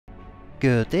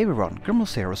Good day everyone,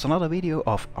 Grimmus here with another video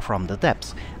of From the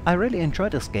Depths. I really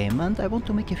enjoyed this game and I want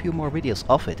to make a few more videos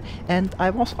of it, and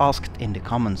I was asked in the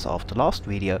comments of the last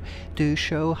video to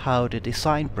show how the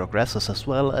design progresses as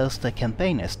well as the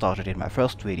campaign I started in my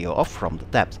first video of From the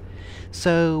Depths.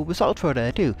 So without further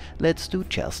ado, let's do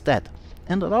just that.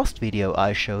 In the last video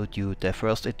I showed you the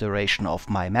first iteration of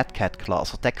my Mad Cat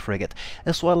class attack frigate,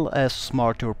 as well as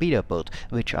small torpedo boat,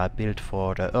 which I built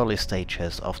for the early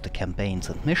stages of the campaigns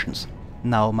and missions.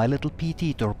 Now my little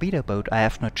PT torpedo boat I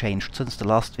have not changed since the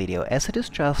last video, as it is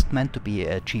just meant to be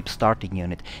a cheap starting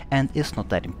unit and is not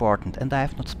that important, and I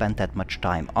have not spent that much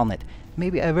time on it.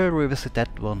 Maybe I will revisit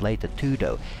that one later too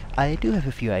though. I do have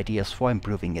a few ideas for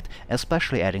improving it,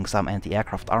 especially adding some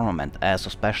anti-aircraft armament, as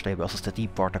especially versus the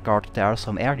Deepwater Guard there are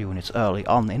some air units early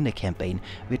on in the campaign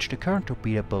which the current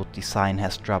torpedo boat design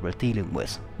has trouble dealing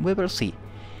with. We will see.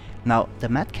 Now, the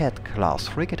Mad Cat class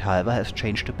frigate however has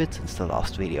changed a bit since the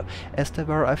last video, as there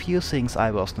were a few things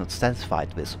I was not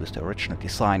satisfied with the original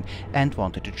design and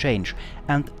wanted to change,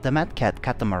 and the Mad Cat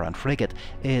catamaran frigate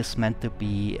is meant to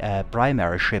be a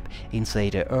primary ship in say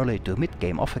the early to mid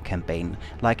game of a campaign,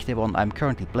 like the one I'm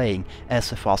currently playing,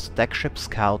 as a fast attack ship,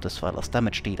 scout as well as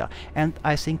damage dealer, and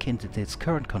I think in its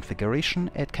current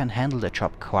configuration it can handle the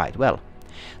job quite well.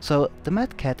 So the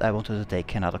Mad Cat I wanted to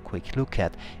take another quick look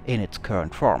at in its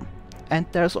current form. And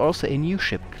there's also a new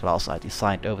ship class I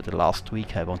designed over the last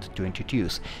week I wanted to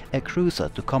introduce, a cruiser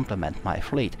to complement my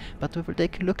fleet, but we will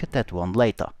take a look at that one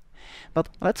later. But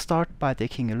let's start by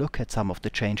taking a look at some of the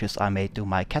changes I made to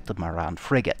my catamaran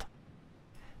frigate.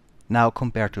 Now,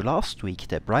 compared to last week,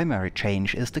 the primary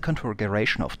change is the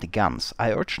configuration of the guns.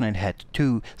 I originally had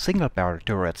two single-barrel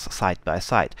turrets side by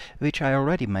side, which I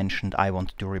already mentioned I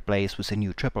wanted to replace with a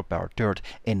new triple-barrel turret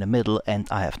in the middle, and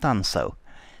I have done so.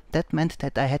 That meant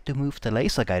that I had to move the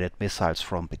laser-guided missiles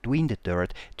from between the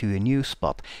turret to a new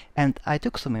spot, and I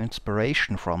took some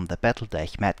inspiration from the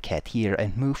Battletech Mad Cat here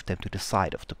and moved them to the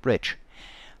side of the bridge.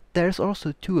 There's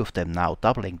also two of them now,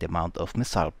 doubling the amount of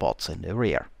missile pods in the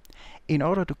rear. In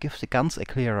order to give the guns a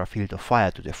clearer field of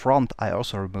fire to the front, I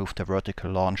also removed the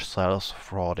vertical launch cells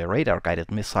for the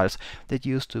radar-guided missiles that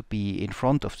used to be in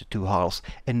front of the two hulls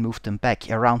and moved them back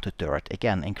around the turret,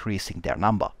 again increasing their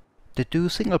number. The two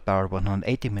single-barrel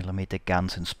 180mm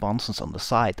guns in sponsons on the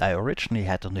side I originally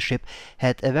had on the ship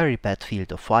had a very bad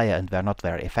field of fire and were not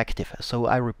very effective, so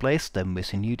I replaced them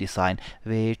with a new design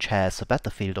which has a better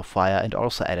field of fire and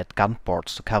also added gun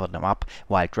ports to cover them up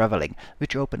while traveling,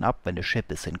 which open up when the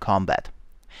ship is in combat.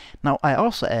 Now I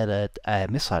also added a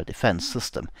missile defense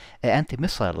system, an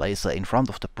anti-missile laser in front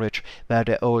of the bridge where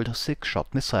the old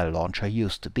 6-shot missile launcher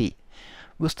used to be,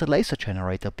 with the laser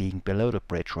generator being below the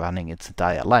bridge running its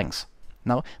entire length.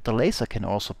 Now, the laser can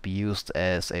also be used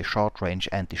as a short-range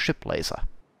anti-ship laser.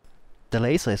 The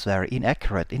laser is very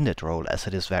inaccurate in that role as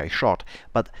it is very short,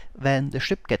 but when the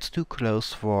ship gets too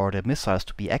close for the missiles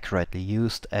to be accurately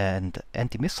used and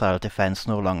anti-missile defense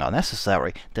no longer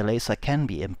necessary, the laser can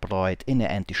be employed in an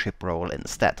anti-ship role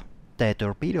instead. The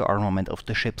torpedo armament of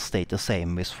the ship stayed the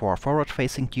same, with 4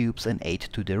 forward-facing tubes and 8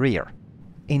 to the rear.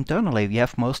 Internally we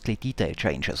have mostly detail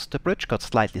changes. The bridge got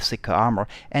slightly thicker armor,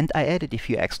 and I added a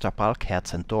few extra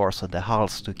bulkheads and doors in the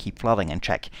hulls to keep flooding in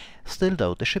check. Still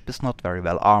though, the ship is not very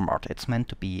well armored. It's meant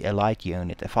to be a light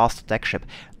unit, a fast attack ship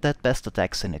that best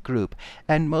attacks in a group,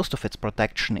 and most of its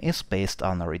protection is based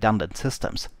on redundant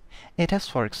systems. It has,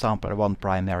 for example, one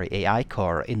primary AI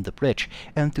core in the bridge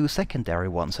and 2 secondary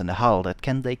ones in the hull that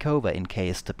can take over in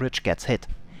case the bridge gets hit.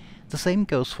 The same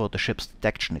goes for the ship's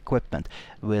detection equipment,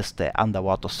 with the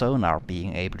underwater sonar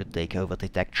being able to take over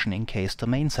detection in case the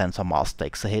main sensor mast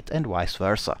takes a hit and vice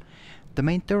versa. The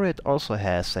main turret also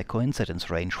has a coincidence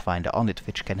rangefinder on it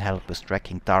which can help with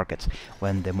tracking targets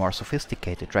when the more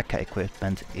sophisticated tracker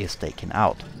equipment is taken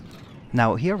out.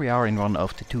 Now here we are in one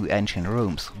of the 2 engine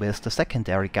rooms, with the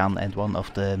secondary gun and one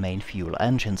of the main fuel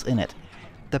engines in it.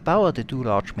 The power the 2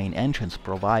 large main engines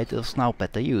provide is now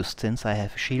better used, since I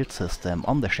have a shield system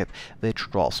on the ship which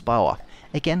draws power.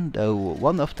 Again though,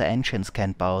 one of the engines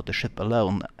can power the ship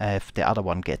alone if the other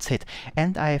one gets hit,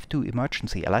 and I have 2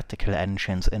 emergency electrical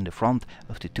engines in the front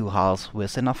of the 2 hulls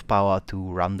with enough power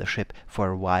to run the ship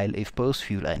for a while if both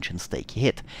fuel engines take a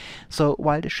hit. So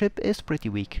while the ship is pretty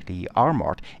weakly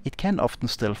armored, it can often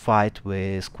still fight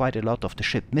with quite a lot of the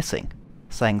ship missing,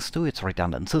 thanks to its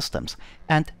redundant systems,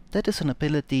 and that is an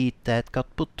ability that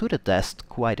got put to the test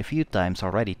quite a few times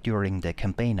already during the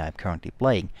campaign I'm currently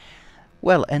playing.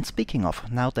 Well, and speaking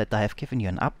of, now that I have given you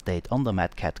an update on the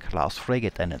Mad Cat class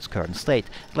frigate and its current state,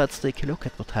 let's take a look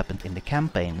at what happened in the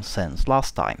campaign since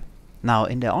last time. Now,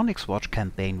 in the Onyx Watch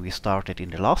campaign we started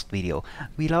in the last video,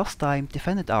 we last time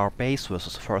defended our base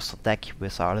versus first attack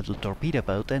with our little torpedo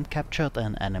boat and captured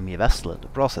an enemy vessel in the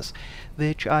process,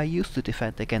 which I used to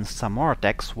defend against some more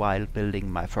attacks while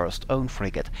building my first own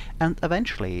frigate, and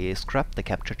eventually scrapped the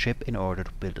captured ship in order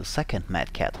to build a second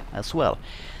Mad Cat as well,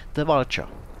 the Vulture.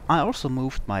 I also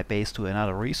moved my base to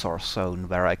another resource zone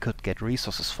where I could get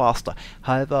resources faster,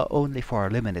 however only for a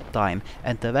limited time,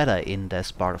 and the weather in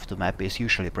this part of the map is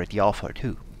usually pretty awful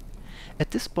too.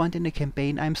 At this point in the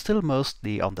campaign I'm still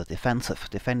mostly on the defensive,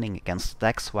 defending against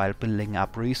attacks while building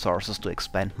up resources to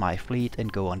expand my fleet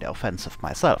and go on the offensive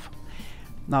myself.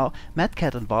 Now, Mad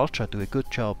Cat and Vulture do a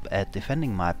good job at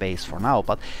defending my base for now,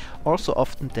 but also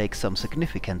often take some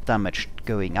significant damage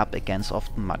going up against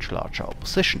often much larger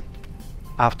opposition.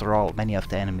 After all, many of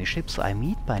the enemy ships I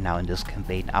meet by now in this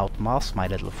campaign outmass my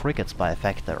little frigates by a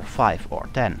factor of 5 or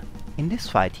 10. In this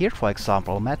fight here, for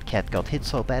example, Mad Cat got hit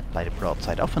so bad by the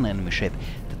broadside of an enemy ship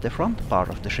that the front part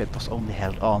of the ship was only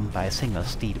held on by a single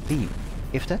steel beam.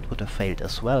 If that would have failed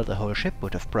as well, the whole ship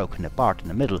would have broken apart in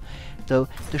the middle, though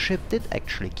the ship did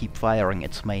actually keep firing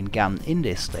its main gun in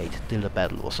this state till the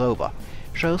battle was over.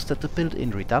 Shows that the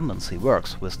built-in redundancy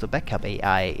works, with the backup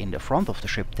AI in the front of the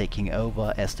ship taking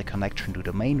over as the connection to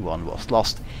the main one was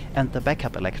lost, and the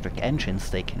backup electric engines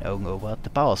taking over the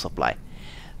power supply.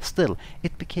 Still,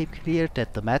 it became clear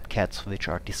that the Mad Cats, which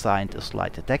are designed as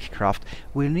light attack craft,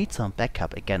 will need some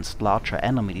backup against larger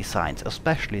enemy designs,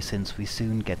 especially since we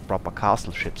soon get proper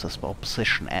castle ships as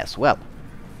opposition as well.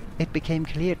 It became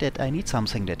clear that I need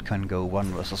something that can go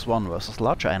 1 versus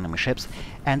larger enemy ships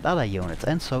and other units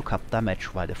and soak up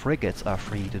damage while the frigates are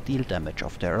free to deal damage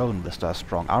of their own with their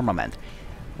strong armament.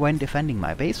 When defending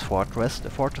my base fortress, the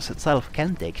fortress itself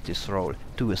can take this role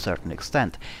to a certain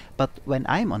extent, but when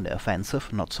I'm on the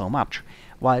offensive, not so much.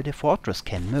 While the fortress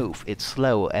can move, it's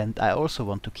slow, and I also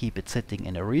want to keep it sitting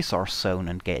in a resource zone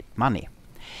and get money.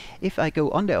 If I go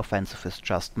on the offensive with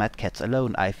just Mad Cats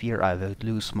alone, I fear I would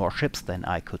lose more ships than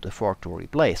I could afford to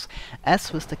replace.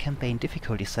 As with the campaign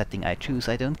difficulty setting I choose,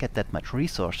 I don't get that much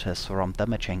resources from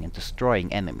damaging and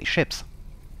destroying enemy ships.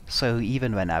 So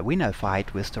even when I win a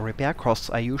fight with the repair costs,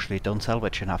 I usually don't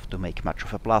salvage enough to make much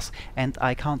of a plus, and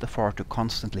I can't afford to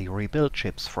constantly rebuild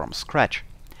ships from scratch.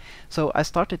 So I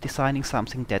started designing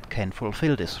something that can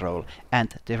fulfill this role,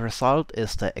 and the result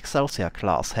is the Excelsior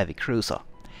class heavy cruiser,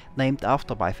 named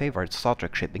after my favorite Star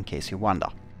Trek ship in case you wonder.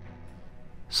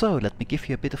 So let me give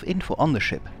you a bit of info on the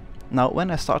ship. Now,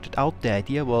 when I started out, the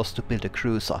idea was to build a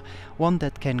cruiser, one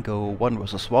that can go 1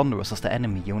 versus the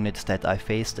enemy units that I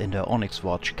faced in the Onyx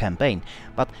Watch campaign,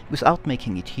 but without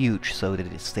making it huge so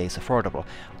that it stays affordable.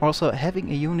 Also,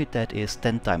 having a unit that is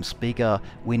 10 times bigger,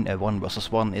 win a 1 versus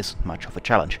 1 isn't much of a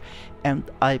challenge. And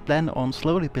I plan on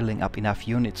slowly building up enough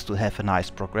units to have a nice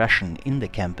progression in the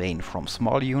campaign from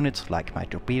small units like my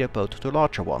torpedo boat to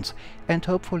larger ones, and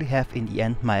hopefully have in the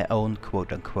end my own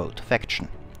quote-unquote faction.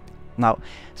 Now,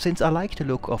 since I like the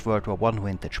look of World War I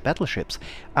vintage battleships,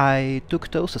 I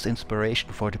took those as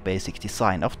inspiration for the basic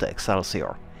design of the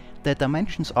Excelsior. The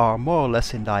dimensions are more or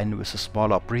less in line with a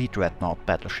smaller pre-dreadnought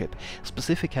battleship,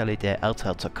 specifically the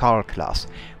Excelsior class,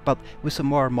 but with a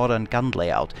more modern gun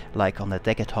layout, like on the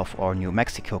Dagethoff or New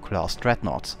Mexico class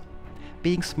dreadnoughts.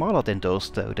 Being smaller than those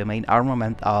though, the main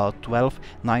armament are 12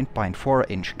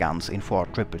 9.4-inch guns in 4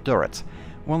 triple turrets.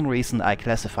 One reason I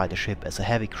classify the ship as a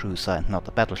heavy cruiser and not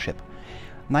a battleship.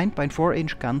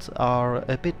 9.4-inch guns are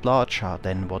a bit larger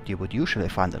than what you would usually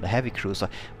find in a heavy cruiser,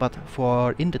 but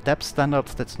for in the depth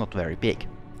standards that's not very big.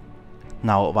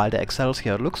 Now, while the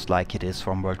Excelsior looks like it is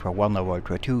from World War I or World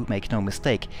War II, make no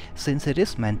mistake, since it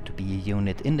is meant to be a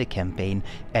unit in the campaign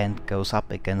and goes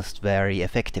up against very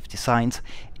effective designs,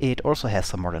 it also has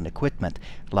some modern equipment,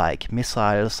 like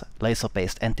missiles,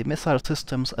 laser-based anti-missile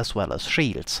systems, as well as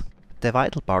shields. The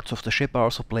vital parts of the ship are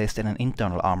also placed in an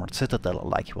internal armored citadel,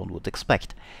 like one would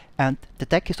expect, and the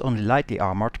deck is only lightly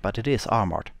armored, but it is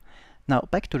armored. Now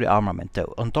back to the armament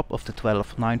though. On top of the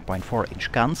 12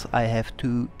 9.4-inch guns I have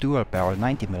 2 dual-barrel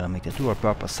 90mm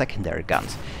dual-purpose secondary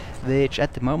guns, which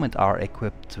at the moment are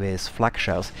equipped with flak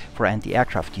shells for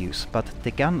anti-aircraft use, but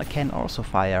the gun can also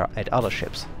fire at other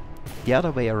ships. The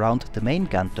other way around, the main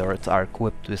gun turrets are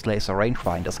equipped with laser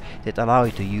rangefinders that allow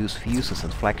you to use fuses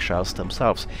and flak shells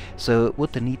themselves, so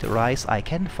would the need arise I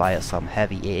can fire some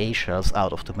heavy AA shells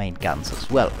out of the main guns as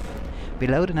well.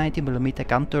 Below the 90mm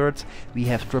gun turrets we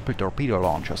have triple torpedo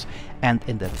launchers, and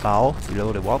in the bow,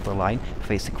 below the waterline,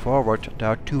 facing forward, there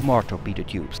are 2 more torpedo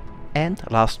tubes. And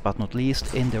last but not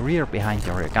least, in the rear behind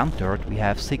the rear gun turret we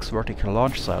have 6 vertical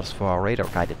launch cells for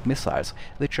radar-guided missiles,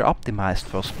 which are optimized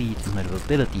for speed and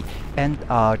maneuverability and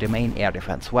are the main air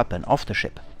defense weapon of the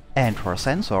ship. And for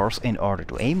sensors, in order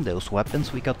to aim those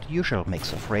weapons, we got the usual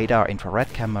mix of radar,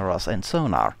 infrared cameras and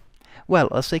sonar. Well,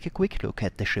 let's take a quick look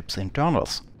at the ship's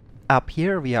internals. Up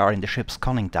here we are in the ship's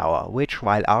conning tower, which,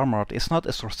 while armored, is not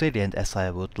as resilient as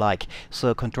I would like,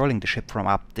 so controlling the ship from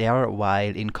up there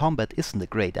while in combat isn't a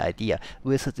great idea,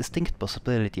 with a distinct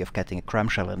possibility of getting a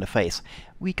cramshell in the face.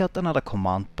 We got another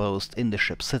command post in the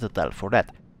ship's citadel for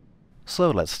that.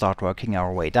 So let's start working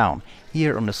our way down.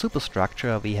 Here on the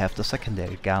superstructure we have the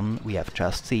secondary gun we have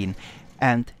just seen,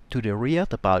 and to the rear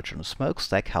the bulge on the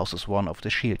smokestack houses one of the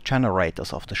shield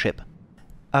generators of the ship.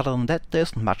 Other than that, there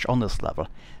isn't much on this level.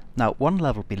 Now, one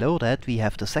level below that we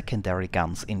have the secondary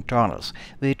guns internals,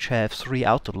 which have 3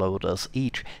 autoloaders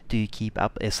each to keep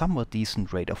up a somewhat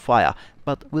decent rate of fire,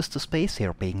 but with the space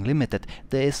here being limited,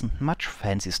 there isn't much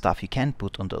fancy stuff you can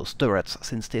put on those turrets,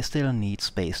 since they still need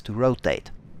space to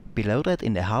rotate. Below that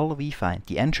in the hull we find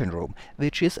the engine room,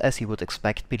 which is as you would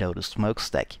expect below the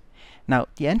smokestack. Now,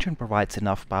 the engine provides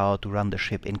enough power to run the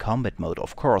ship in combat mode,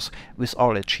 of course, with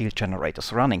all its shield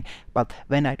generators running, but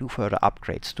when I do further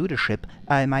upgrades to the ship,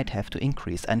 I might have to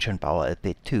increase engine power a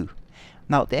bit too.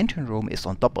 Now, the engine room is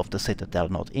on top of the citadel,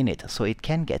 not in it, so it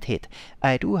can get hit.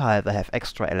 I do, however, have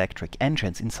extra electric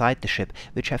engines inside the ship,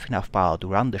 which have enough power to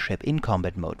run the ship in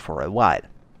combat mode for a while.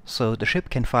 So the ship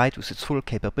can fight with its full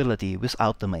capability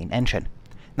without the main engine.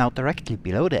 Now, directly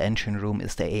below the engine room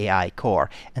is the AI core,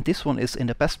 and this one is in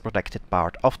the best protected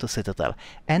part of the citadel,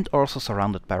 and also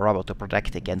surrounded by rubber to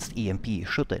protect against EMP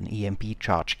should an EMP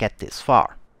charge get this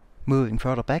far. Moving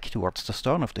further back towards the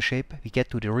stern of the ship, we get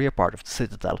to the rear part of the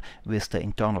citadel, with the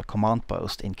internal command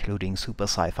post, including super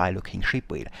sci-fi looking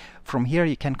ship wheel. From here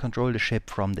you can control the ship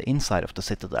from the inside of the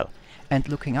citadel, and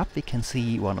looking up we can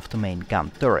see one of the main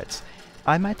gun turrets.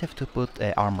 I might have to put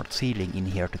an armored ceiling in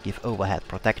here to give overhead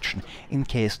protection, in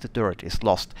case the turret is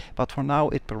lost, but for now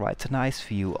it provides a nice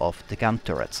view of the gun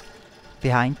turrets.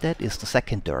 Behind that is the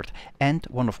second turret, and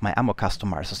one of my ammo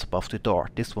customizers above the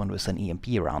door, this one with an EMP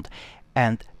round.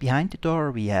 And behind the door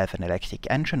we have an electric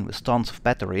engine with tons of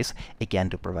batteries,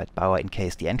 again to provide power in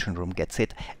case the engine room gets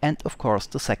hit, and of course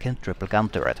the second triple gun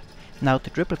turret. Now,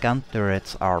 the triple gun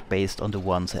turrets are based on the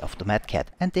ones of the Mad Cat,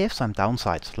 and they have some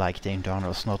downsides, like the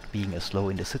internals not being as low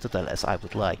in the citadel as I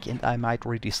would like, and I might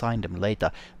redesign them later,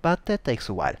 but that takes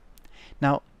a while.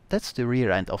 Now, that's the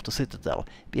rear end of the citadel.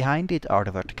 Behind it are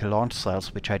the vertical launch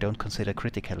cells, which I don't consider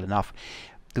critical enough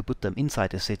to put them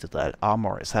inside the citadel.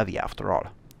 Armor is heavy after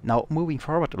all. Now, moving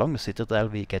forward along the citadel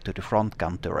we get to the front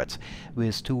gun turrets,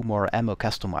 with 2 more ammo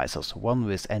customizers, one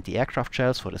with anti-aircraft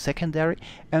shells for the secondary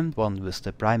and one with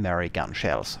the primary gun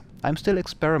shells. I'm still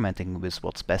experimenting with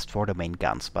what's best for the main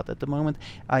guns, but at the moment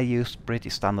I used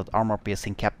pretty standard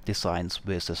armor-piercing cap designs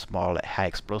with a small high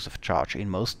explosive charge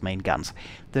in most main guns,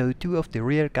 though 2 of the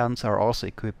rear guns are also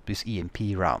equipped with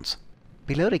EMP rounds.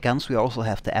 Below the guns we also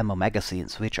have the ammo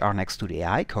magazines, which are next to the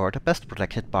AI core the best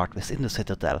protected part within the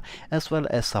citadel, as well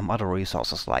as some other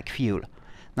resources like fuel.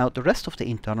 Now, the rest of the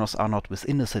internals are not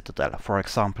within the citadel, for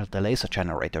example the laser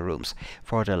generator rooms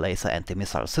for the laser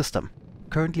anti-missile system.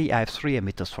 Currently I have 3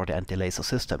 emitters for the anti-laser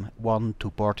system, one to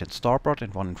port and starboard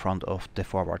and one in front of the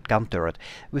forward gun turret,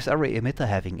 with every emitter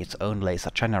having its own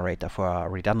laser generator for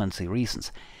redundancy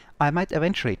reasons. I might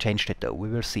eventually change that though, we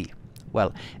will see.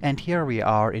 Well, and here we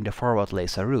are in the forward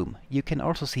laser room. You can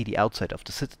also see the outside of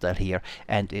the citadel here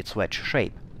and its wedge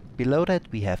shape. Below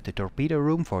that we have the torpedo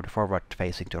room for the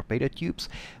forward-facing torpedo tubes,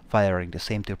 firing the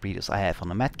same torpedoes I have on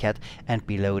the Mad Cat, and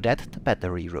below that the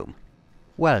battery room.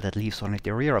 Well, that leaves only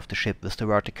the rear of the ship with the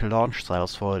vertical launch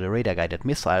cells for the radar-guided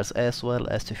missiles, as well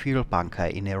as the fuel bunker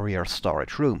in a rear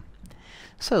storage room.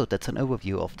 So that's an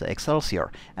overview of the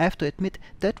Excelsior. I have to admit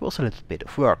that was a little bit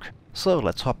of work. So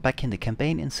let's hop back in the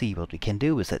campaign and see what we can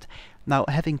do with it. Now,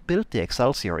 having built the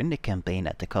Excelsior in the campaign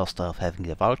at the cost of having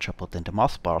the Vulture put in the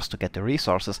mothballs to get the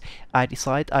resources, I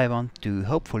decide I want to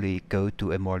hopefully go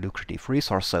to a more lucrative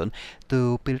resource zone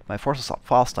to build my forces up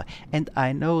faster, and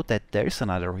I know that there is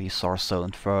another resource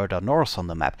zone further north on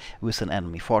the map with an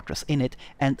enemy fortress in it,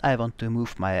 and I want to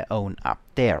move my own up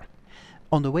there.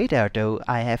 On the way there though,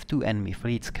 I have 2 enemy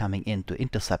fleets coming in to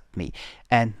intercept me,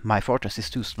 and my fortress is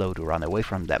too slow to run away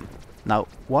from them. Now,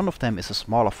 one of them is a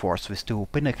smaller force with 2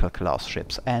 Pinnacle class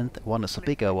ships, and one is a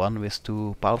bigger one with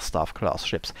 2 Balstaff class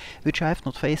ships, which I have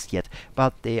not faced yet,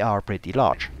 but they are pretty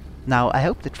large. Now, I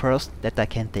hoped at first that I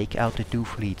can take out the 2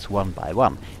 fleets one by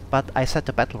one, but I set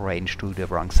the battle range to the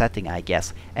wrong setting I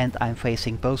guess, and I'm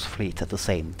facing both fleets at the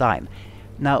same time.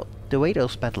 Now, the way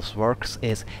those battles works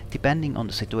is, depending on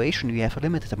the situation, you have a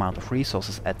limited amount of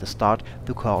resources at the start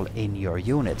to call in your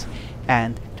units,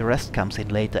 and the rest comes in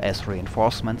later as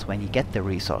reinforcements when you get the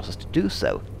resources to do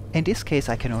so. In this case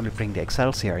I can only bring the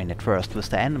Excelsior in at first, with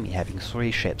the enemy having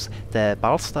 3 ships, the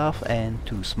Ballstaff and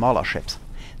 2 smaller ships.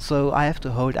 So I have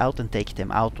to hold out and take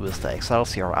them out with the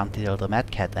Excelsior until the Mad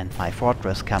Cat and my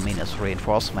fortress come in as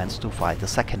reinforcements to fight the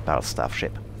second Ballstaff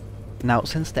ship. Now,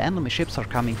 since the enemy ships are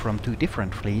coming from 2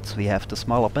 different fleets, we have the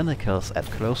smaller pinnacles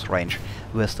at close range,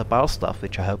 with the Ballstaff,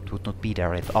 which I hoped would not be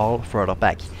there at all, further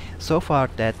back, so far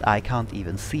that I can't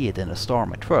even see it in a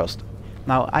storm at first.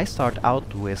 Now I start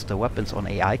out with the weapons on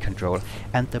AI control,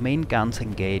 and the main guns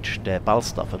engage the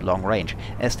Ballstaff at long range,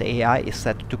 as the AI is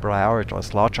set to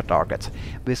prioritize larger targets,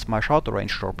 with my shorter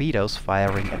range torpedoes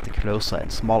firing at the closer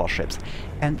and smaller ships,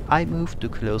 and I move to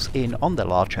close in on the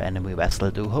larger enemy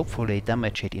vessel to hopefully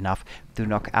damage it enough to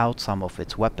knock out some of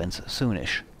its weapons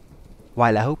soonish.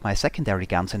 While I hope my secondary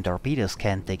guns and torpedoes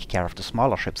can take care of the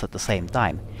smaller ships at the same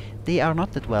time. They are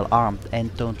not that well armed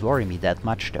and don't worry me that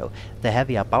much though. The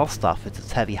heavier Ballstaff with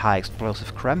its heavy high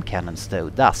explosive cram cannons though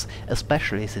does,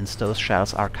 especially since those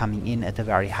shells are coming in at a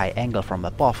very high angle from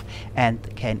above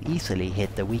and can easily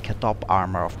hit the weaker top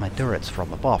armor of my turrets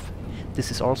from above. This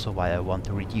is also why I want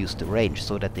to reduce the range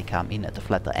so that they come in at a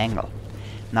flatter angle.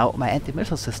 Now my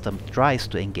anti-missile system tries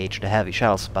to engage the heavy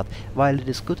shells, but while it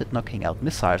is good at knocking out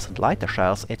missiles and lighter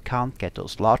shells, it can't get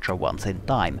those larger ones in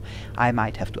time. I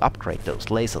might have to upgrade those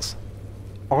lasers.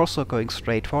 Also, going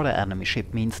straight for the enemy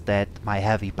ship means that my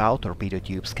heavy bow torpedo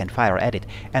tubes can fire at it,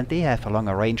 and they have a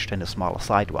longer range than the smaller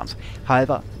side ones.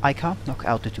 However, I can't knock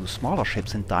out the 2 smaller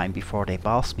ships in time before they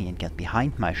pass me and get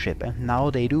behind my ship, and now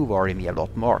they do worry me a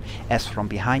lot more, as from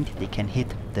behind they can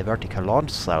hit the vertical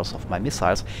launch cells of my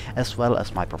missiles as well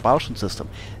as my propulsion system,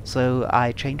 so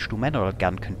I change to manual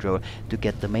gun control to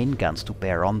get the main guns to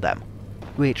bear on them.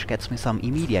 Which gets me some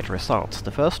immediate results.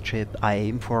 The first ship I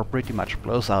aim for pretty much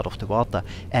blows out of the water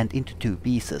and into 2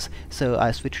 pieces, so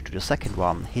I switch to the second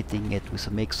one, hitting it with a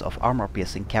mix of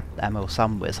armor-piercing capped ammo,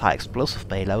 some with high explosive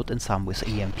payload and some with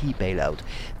EMP payload,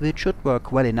 which should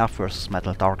work well enough versus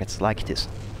metal targets like this.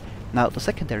 Now the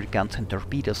secondary guns and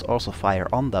torpedoes also fire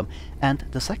on them, and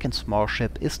the second small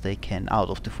ship is taken out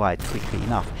of the fight quickly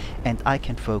enough, and I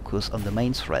can focus on the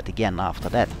main threat again after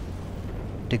that.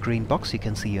 The green box you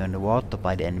can see in the water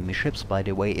by the enemy ships, by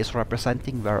the way, is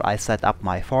representing where I set up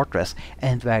my fortress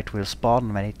and where it will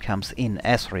spawn when it comes in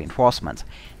as reinforcements.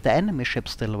 The enemy ship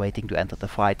still waiting to enter the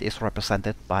fight is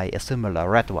represented by a similar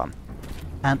red one.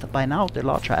 And by now the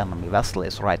larger enemy vessel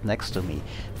is right next to me,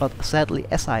 but sadly,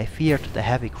 as I feared, the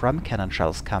heavy cram cannon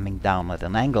shells coming down at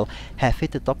an angle have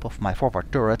hit the top of my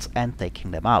forward turrets and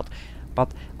taking them out.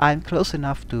 But I'm close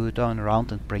enough to turn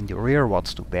around and bring the rear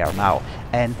ones to bear now,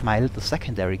 and my little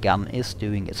secondary gun is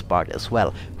doing its part as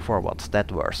well, for what's that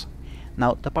worth.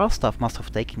 Now the Ballstaff must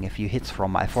have taken a few hits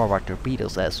from my forward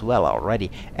torpedoes as well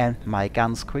already, and my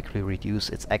guns quickly reduce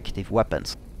its active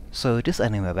weapons. So this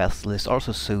enemy vessel is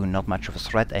also soon not much of a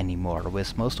threat anymore,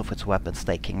 with most of its weapons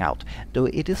taken out, though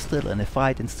it is still in a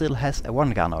fight and still has a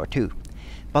 1 gun or 2.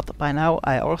 But by now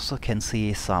I also can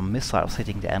see some missiles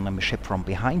hitting the enemy ship from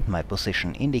behind my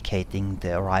position, indicating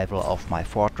the arrival of my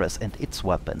fortress and its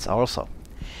weapons also.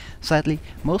 Sadly,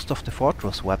 most of the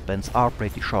fortress weapons are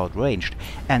pretty short-ranged,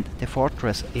 and the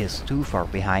fortress is too far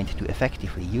behind to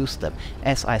effectively use them,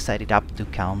 as I set it up to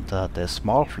counter the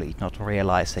small fleet, not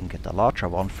realizing that the larger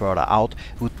one further out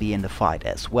would be in the fight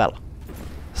as well.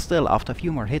 Still, after a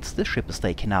few more hits, this ship is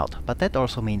taken out, but that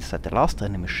also means that the last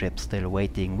enemy ship still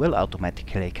waiting will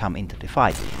automatically come into the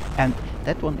fight, and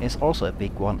that one is also a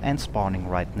big one and spawning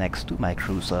right next to my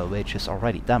cruiser, which is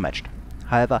already damaged.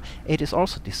 However, it is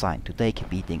also designed to take a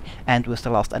beating, and with the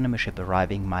last enemy ship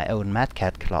arriving, my own Mad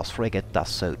Cat class frigate does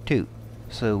so too.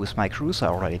 So with my cruiser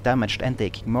already damaged and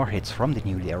taking more hits from the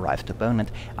newly arrived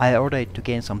opponent, I order it to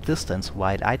gain some distance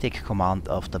while I take command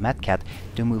of the Mad Cat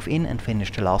to move in and finish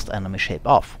the last enemy ship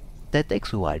off. That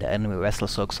takes a while, the enemy vessel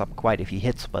soaks up quite a few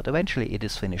hits, but eventually it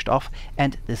is finished off,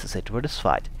 and this is it for this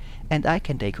fight. And I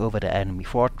can take over the enemy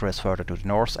fortress further to the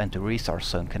north and the resource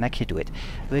zone connected to it,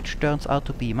 which turns out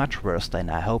to be much worse than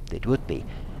I hoped it would be.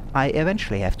 I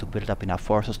eventually have to build up enough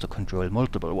forces to control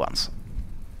multiple ones.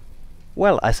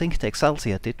 Well, I think the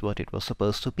Excelsior did what it was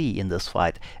supposed to be in this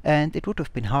fight, and it would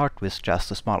have been hard with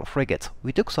just a smaller frigate.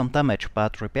 We took some damage,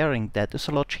 but repairing that is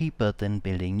a lot cheaper than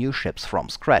building new ships from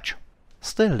scratch.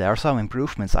 Still, there are some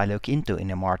improvements I look into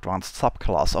in a more advanced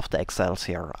subclass of the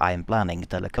Excelsior I am planning,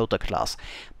 the Lakota class.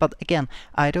 But again,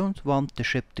 I don't want the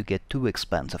ship to get too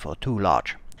expensive or too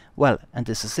large. Well, and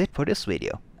this is it for this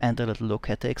video, and a little look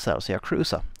at the Excelsior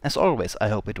cruiser. As always, I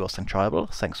hope it was enjoyable,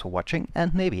 thanks for watching,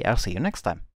 and maybe I'll see you next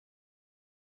time.